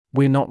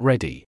We're not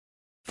ready.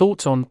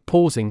 Thoughts on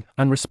pausing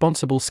and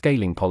responsible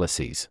scaling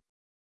policies.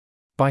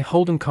 By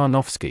Holden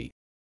Karnofsky.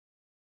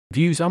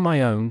 Views are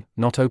my own,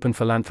 not open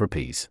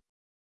philanthropies.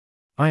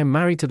 I am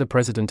married to the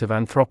president of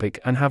Anthropic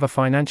and have a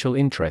financial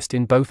interest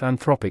in both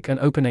Anthropic and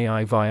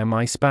OpenAI via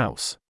my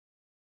spouse.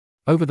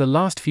 Over the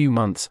last few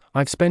months,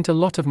 I've spent a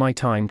lot of my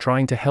time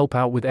trying to help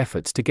out with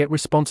efforts to get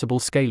responsible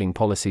scaling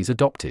policies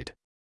adopted.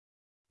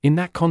 In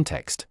that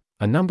context,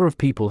 a number of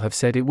people have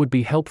said it would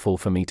be helpful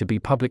for me to be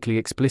publicly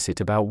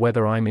explicit about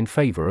whether I'm in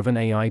favor of an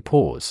AI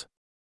pause.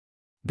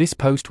 This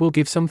post will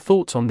give some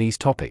thoughts on these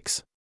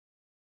topics.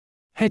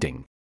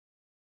 Heading: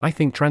 I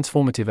think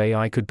transformative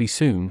AI could be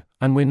soon,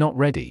 and we're not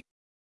ready.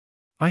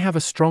 I have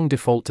a strong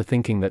default to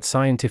thinking that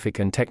scientific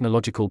and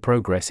technological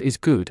progress is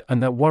good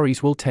and that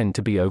worries will tend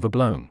to be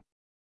overblown.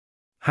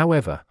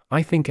 However,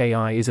 I think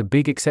AI is a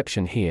big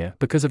exception here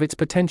because of its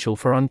potential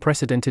for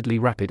unprecedentedly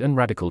rapid and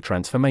radical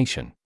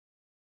transformation.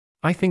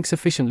 I think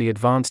sufficiently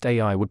advanced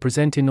AI would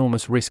present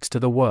enormous risks to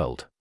the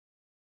world.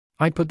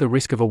 I'd put the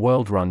risk of a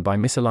world run by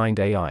misaligned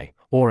AI,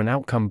 or an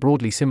outcome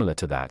broadly similar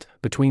to that,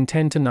 between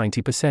 10 to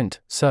 90%,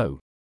 so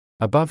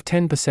above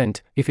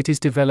 10% if it is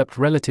developed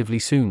relatively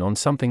soon on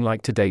something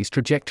like today's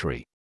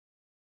trajectory.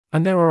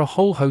 And there are a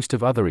whole host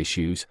of other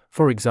issues,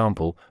 for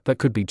example, that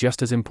could be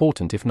just as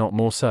important if not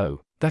more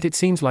so, that it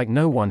seems like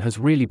no one has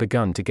really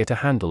begun to get a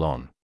handle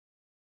on.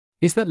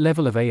 Is that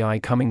level of AI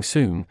coming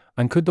soon,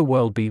 and could the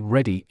world be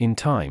ready in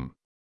time?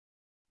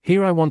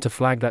 Here I want to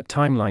flag that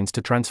timelines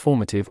to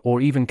transformative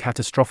or even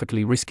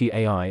catastrophically risky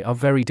AI are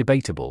very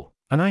debatable,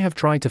 and I have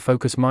tried to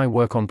focus my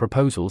work on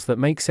proposals that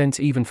make sense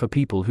even for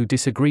people who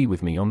disagree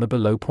with me on the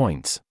below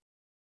points.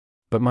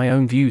 But my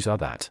own views are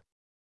that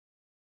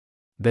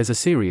there's a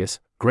serious,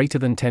 greater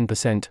than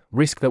 10%,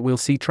 risk that we'll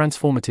see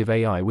transformative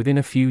AI within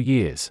a few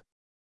years.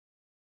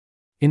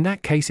 In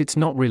that case, it's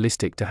not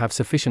realistic to have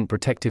sufficient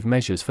protective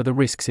measures for the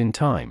risks in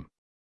time.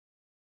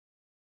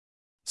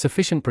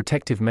 Sufficient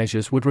protective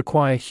measures would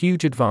require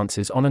huge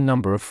advances on a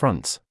number of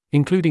fronts,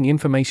 including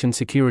information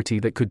security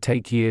that could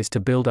take years to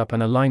build up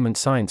and alignment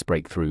science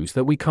breakthroughs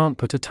that we can't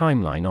put a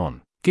timeline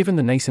on, given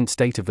the nascent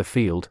state of the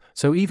field,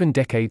 so even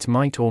decades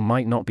might or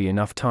might not be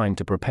enough time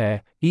to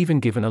prepare, even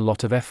given a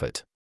lot of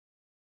effort.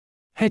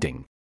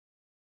 Heading: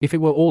 if it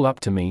were all up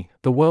to me,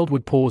 the world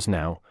would pause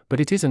now, but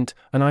it isn't,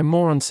 and I'm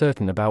more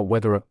uncertain about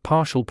whether a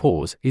partial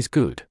pause is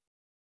good.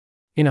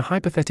 In a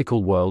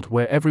hypothetical world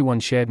where everyone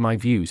shared my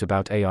views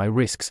about AI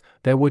risks,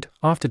 there would,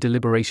 after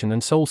deliberation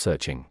and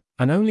soul-searching,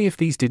 and only if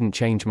these didn't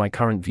change my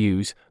current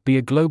views, be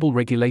a global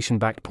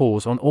regulation-backed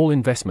pause on all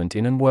investment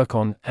in and work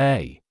on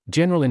A.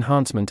 General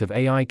enhancement of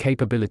AI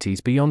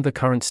capabilities beyond the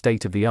current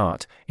state of the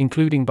art,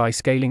 including by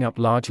scaling up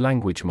large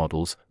language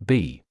models,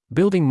 B.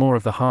 Building more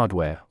of the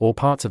hardware, or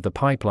parts of the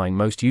pipeline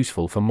most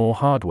useful for more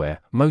hardware,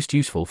 most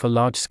useful for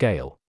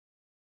large-scale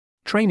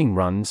training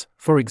runs,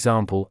 for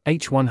example,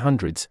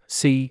 H100s,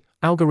 C.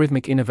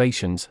 Algorithmic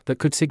innovations that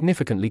could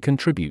significantly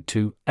contribute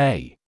to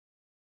A.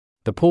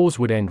 The pause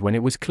would end when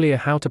it was clear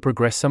how to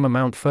progress some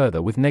amount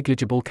further with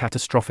negligible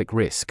catastrophic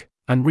risk,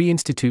 and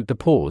reinstitute the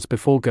pause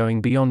before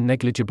going beyond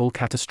negligible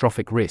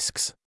catastrophic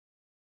risks.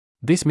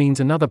 This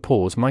means another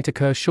pause might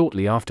occur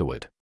shortly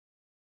afterward.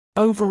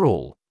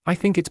 Overall, I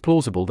think it's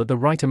plausible that the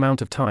right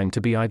amount of time to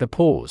be either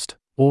paused,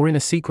 or in a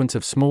sequence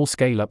of small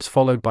scale-ups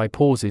followed by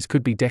pauses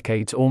could be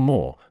decades or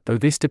more, though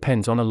this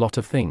depends on a lot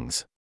of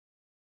things.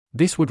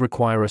 This would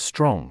require a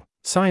strong,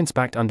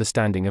 science-backed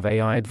understanding of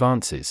AI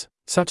advances,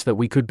 such that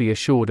we could be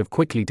assured of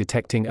quickly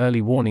detecting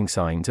early warning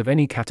signs of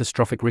any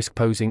catastrophic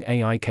risk-posing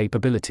AI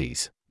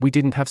capabilities we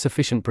didn't have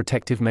sufficient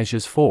protective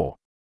measures for.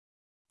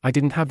 I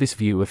didn't have this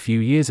view a few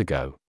years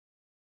ago.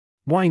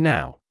 Why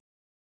now?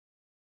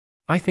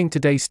 I think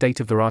today's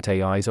state-of-the-art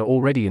AIs are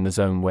already in the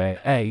zone where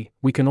A.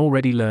 We can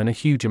already learn a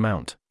huge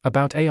amount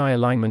about AI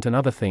alignment and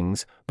other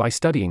things by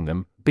studying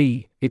them,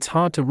 B. It's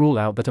hard to rule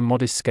out that a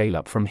modest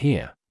scale-up from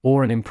here,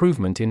 or an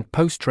improvement in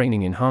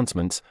post-training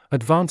enhancements,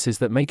 advances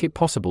that make it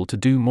possible to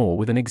do more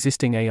with an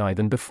existing AI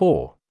than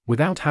before,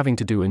 without having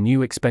to do a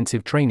new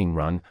expensive training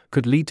run,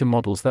 could lead to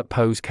models that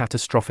pose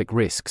catastrophic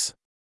risks.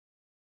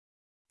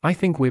 I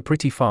think we're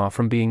pretty far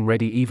from being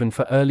ready even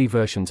for early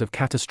versions of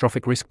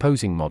catastrophic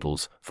risk-posing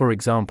models. For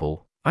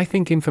example, I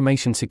think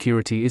information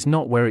security is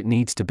not where it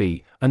needs to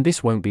be, and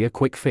this won't be a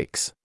quick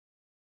fix.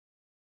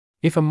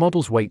 If a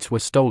model's weights were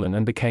stolen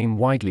and became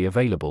widely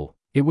available,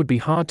 it would be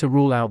hard to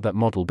rule out that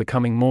model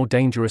becoming more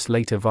dangerous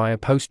later via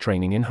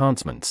post-training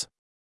enhancements.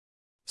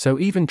 So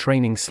even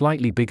training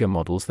slightly bigger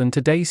models than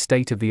today's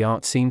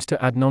state-of-the-art seems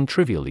to add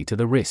non-trivially to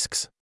the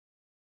risks.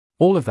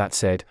 All of that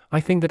said, I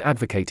think that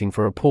advocating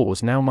for a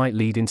pause now might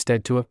lead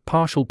instead to a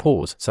partial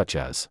pause, such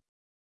as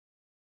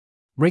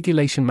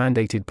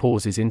regulation-mandated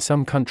pauses in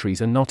some countries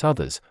and not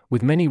others,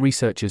 with many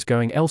researchers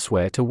going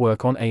elsewhere to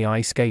work on AI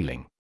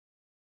scaling.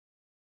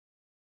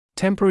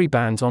 Temporary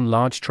bans on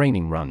large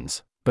training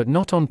runs, but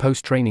not on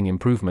post-training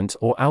improvements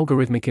or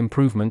algorithmic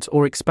improvements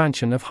or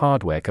expansion of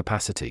hardware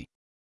capacity.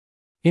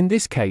 In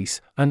this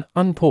case, an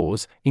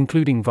unpause,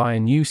 including via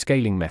new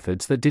scaling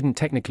methods that didn't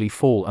technically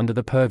fall under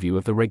the purview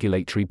of the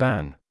regulatory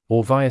ban,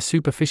 or via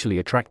superficially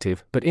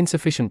attractive but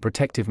insufficient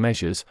protective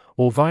measures,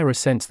 or via a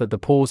sense that the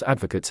pause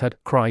advocates had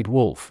cried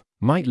wolf,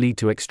 might lead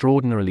to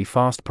extraordinarily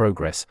fast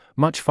progress,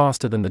 much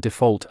faster than the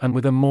default and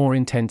with a more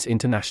intense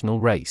international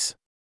race.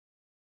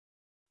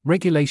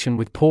 Regulation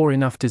with poor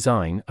enough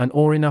design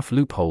and/or enough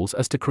loopholes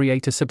as to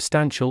create a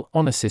substantial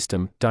honor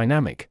system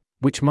dynamic,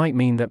 which might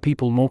mean that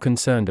people more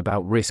concerned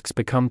about risks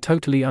become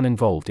totally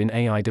uninvolved in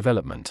AI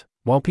development,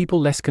 while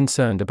people less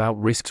concerned about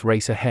risks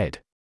race ahead.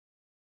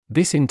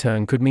 This in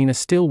turn could mean a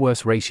still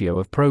worse ratio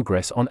of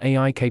progress on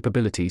AI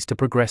capabilities to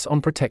progress on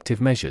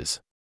protective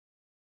measures.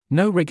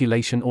 No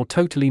regulation or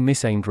totally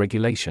misaimed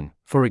regulation,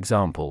 for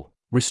example,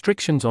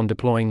 restrictions on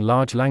deploying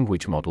large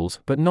language models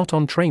but not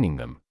on training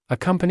them,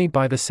 accompanied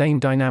by the same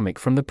dynamic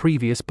from the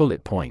previous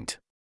bullet point.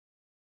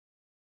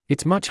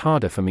 It's much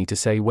harder for me to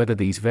say whether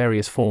these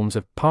various forms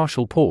of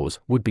partial pause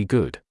would be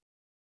good.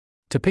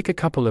 To pick a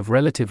couple of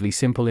relatively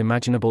simple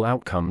imaginable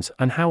outcomes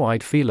and how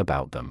I'd feel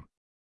about them.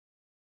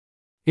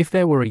 If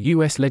there were a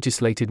US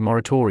legislated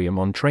moratorium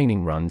on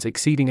training runs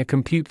exceeding a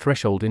compute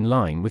threshold in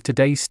line with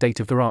today's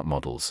state-of-the-art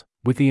models,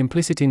 with the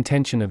implicit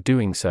intention of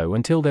doing so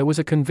until there was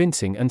a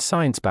convincing and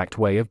science-backed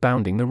way of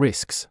bounding the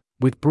risks,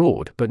 with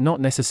broad but not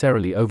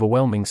necessarily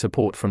overwhelming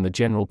support from the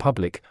general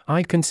public,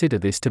 I'd consider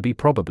this to be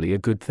probably a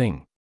good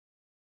thing.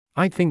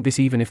 I'd think this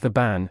even if the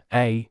ban,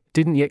 A,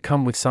 didn't yet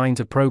come with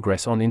signs of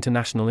progress on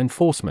international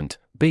enforcement,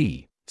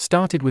 B,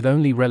 started with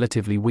only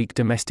relatively weak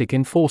domestic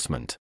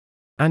enforcement,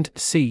 and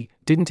C,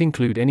 didn't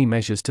include any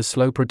measures to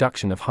slow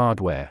production of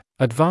hardware,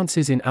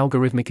 advances in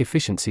algorithmic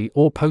efficiency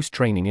or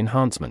post-training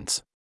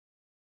enhancements.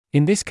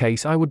 In this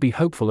case I would be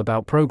hopeful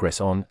about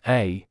progress on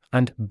A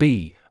and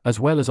B,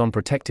 as well as on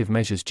protective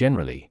measures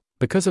generally,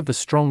 because of the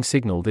strong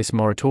signal this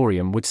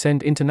moratorium would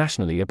send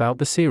internationally about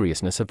the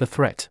seriousness of the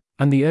threat,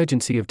 and the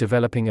urgency of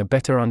developing a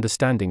better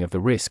understanding of the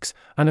risks,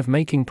 and of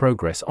making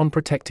progress on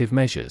protective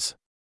measures.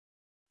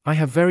 I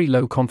have very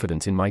low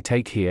confidence in my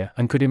take here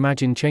and could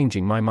imagine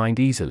changing my mind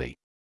easily.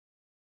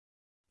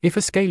 If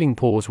a scaling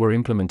pause were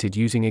implemented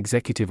using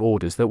executive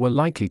orders that were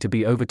likely to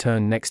be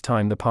overturned next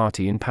time the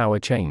party in power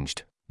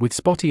changed, with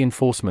spotty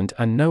enforcement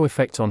and no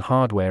effects on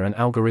hardware and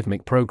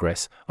algorithmic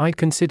progress, I'd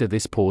consider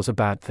this pause a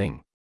bad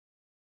thing.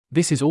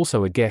 This is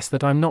also a guess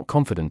that I'm not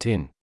confident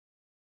in.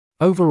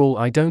 Overall,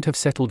 I don't have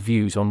settled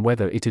views on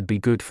whether it'd be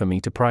good for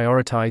me to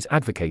prioritize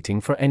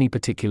advocating for any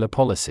particular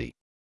policy.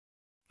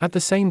 At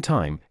the same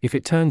time, if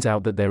it turns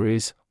out that there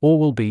is, or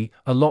will be,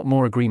 a lot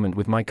more agreement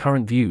with my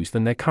current views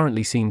than there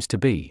currently seems to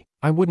be,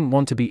 I wouldn't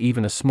want to be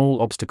even a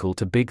small obstacle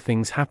to big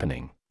things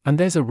happening, and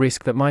there's a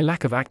risk that my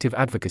lack of active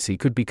advocacy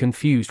could be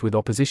confused with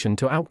opposition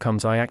to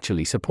outcomes I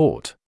actually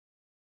support.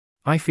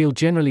 I feel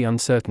generally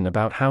uncertain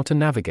about how to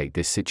navigate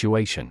this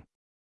situation.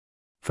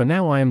 For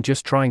now I am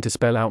just trying to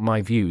spell out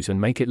my views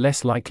and make it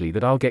less likely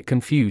that I'll get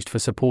confused for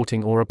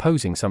supporting or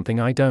opposing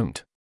something I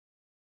don't.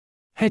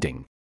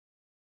 Heading: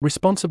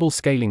 Responsible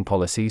scaling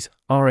policies,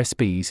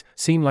 RSPs,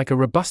 seem like a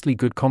robustly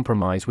good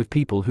compromise with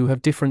people who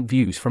have different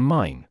views from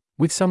mine,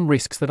 with some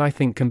risks that I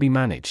think can be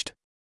managed.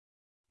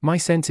 My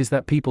sense is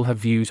that people have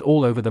views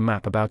all over the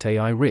map about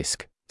AI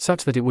risk,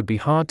 such that it would be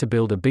hard to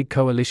build a big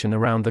coalition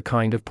around the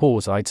kind of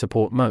pause I'd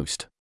support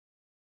most.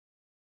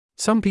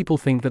 Some people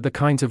think that the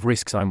kinds of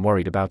risks I'm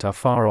worried about are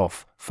far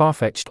off,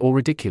 far-fetched or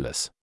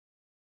ridiculous.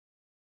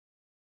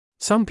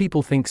 Some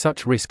people think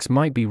such risks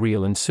might be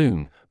real and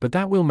soon, but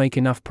that will make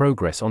enough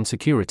progress on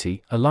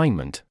security,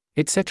 alignment,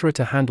 etc.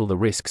 to handle the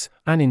risks,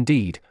 and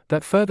indeed,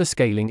 that further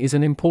scaling is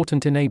an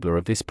important enabler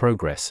of this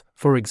progress.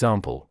 For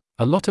example,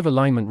 a lot of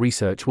alignment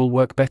research will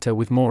work better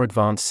with more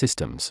advanced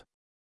systems.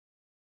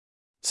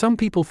 Some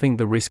people think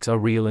the risks are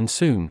real and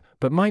soon,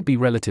 but might be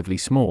relatively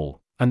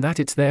small, and that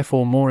it's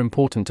therefore more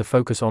important to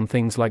focus on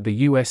things like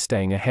the US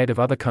staying ahead of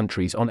other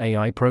countries on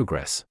AI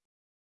progress.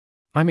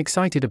 I'm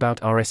excited about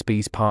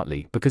RSPs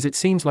partly because it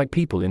seems like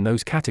people in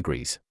those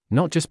categories,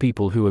 not just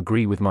people who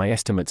agree with my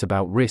estimates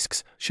about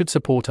risks, should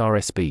support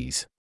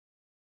RSPs.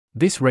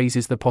 This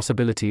raises the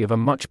possibility of a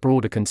much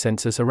broader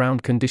consensus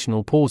around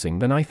conditional pausing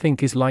than I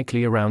think is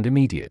likely around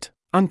immediate,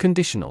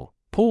 unconditional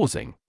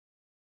pausing.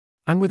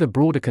 And with a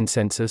broader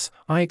consensus,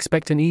 I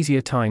expect an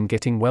easier time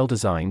getting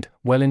well-designed,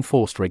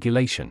 well-enforced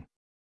regulation.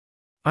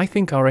 I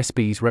think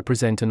RSPs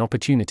represent an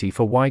opportunity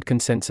for wide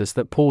consensus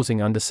that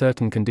pausing under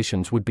certain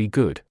conditions would be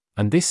good,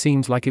 and this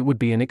seems like it would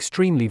be an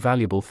extremely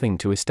valuable thing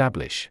to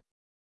establish.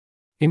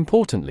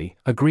 Importantly,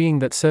 agreeing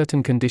that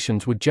certain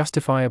conditions would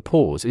justify a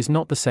pause is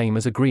not the same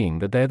as agreeing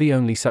that they're the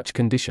only such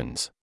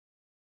conditions.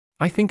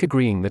 I think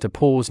agreeing that a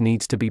pause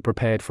needs to be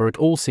prepared for it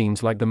all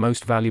seems like the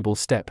most valuable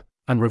step,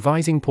 and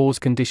revising pause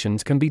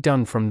conditions can be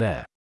done from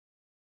there.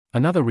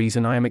 Another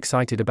reason I am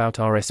excited about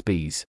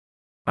RSPs: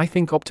 I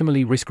think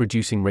optimally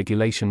risk-reducing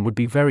regulation would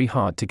be very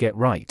hard to get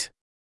right.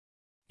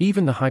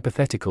 Even the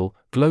hypothetical,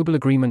 global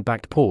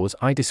agreement-backed pause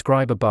I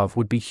describe above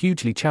would be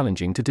hugely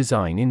challenging to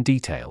design in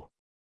detail.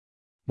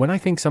 When I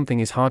think something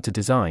is hard to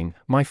design,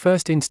 my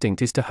first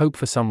instinct is to hope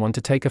for someone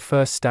to take a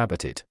first stab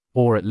at it,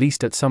 or at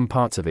least at some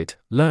parts of it,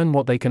 learn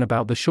what they can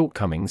about the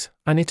shortcomings,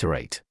 and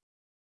iterate.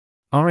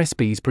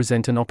 RSPs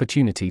present an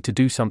opportunity to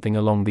do something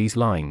along these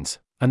lines,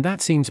 And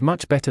that seems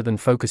much better than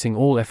focusing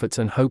all efforts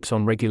and hopes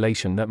on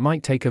regulation that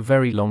might take a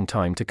very long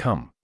time to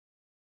come.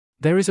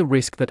 There is a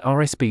risk that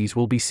RSPs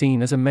will be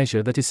seen as a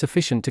measure that is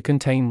sufficient to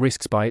contain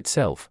risks by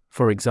itself,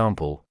 for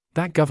example,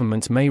 that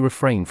governments may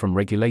refrain from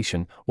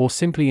regulation or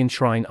simply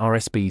enshrine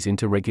RSPs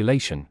into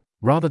regulation,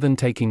 rather than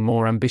taking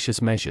more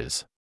ambitious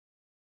measures.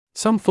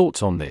 Some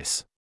thoughts on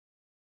this.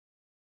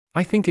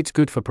 I think it's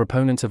good for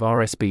proponents of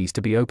RSPs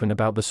to be open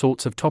about the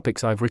sorts of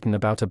topics I've written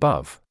about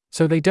above,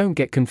 so they don't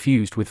get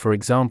confused with, for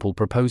example,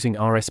 proposing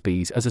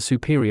RSPs as a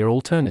superior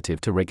alternative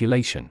to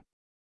regulation.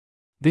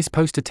 This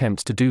post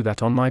attempts to do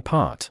that on my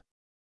part.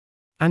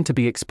 And to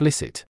be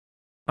explicit,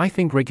 I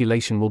think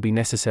regulation will be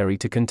necessary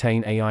to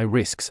contain AI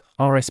risks.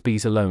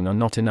 RSPs alone are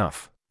not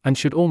enough, and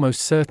should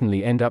almost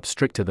certainly end up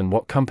stricter than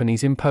what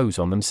companies impose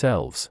on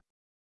themselves.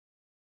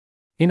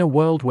 In a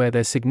world where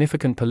there's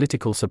significant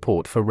political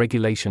support for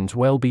regulations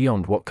well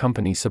beyond what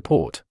companies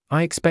support,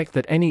 I expect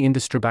that any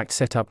industry-backed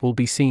setup will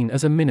be seen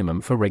as a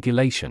minimum for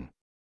regulation.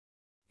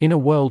 In a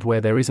world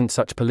where there isn't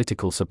such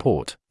political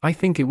support, I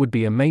think it would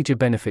be a major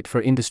benefit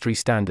for industry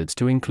standards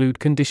to include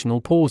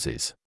conditional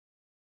pauses.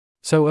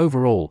 So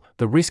overall,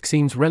 the risk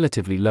seems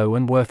relatively low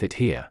and worth it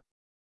here.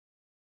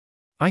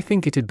 I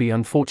think it'd be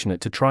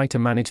unfortunate to try to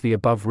manage the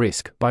above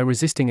risk by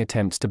resisting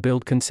attempts to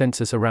build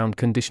consensus around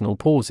conditional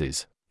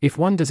pauses, if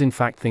one does in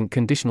fact think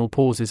conditional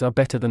pauses are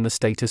better than the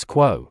status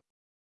quo.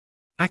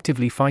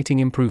 Actively fighting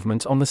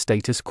improvements on the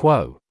status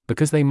quo,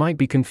 because they might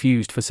be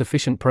confused for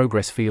sufficient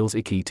progress, feels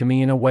icky to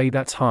me in a way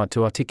that's hard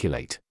to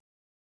articulate.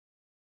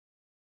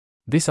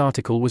 This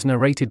article was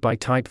narrated by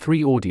Type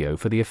 3 Audio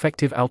for the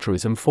Effective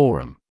Altruism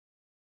Forum.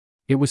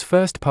 It was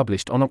first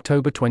published on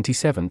October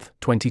 27,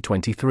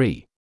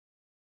 2023.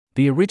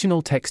 The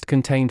original text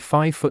contained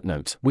 5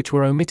 footnotes which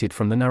were omitted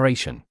from the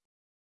narration.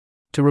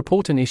 To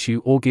report an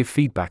issue or give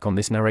feedback on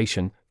this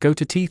narration, go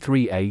to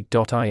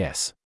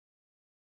t3a.is.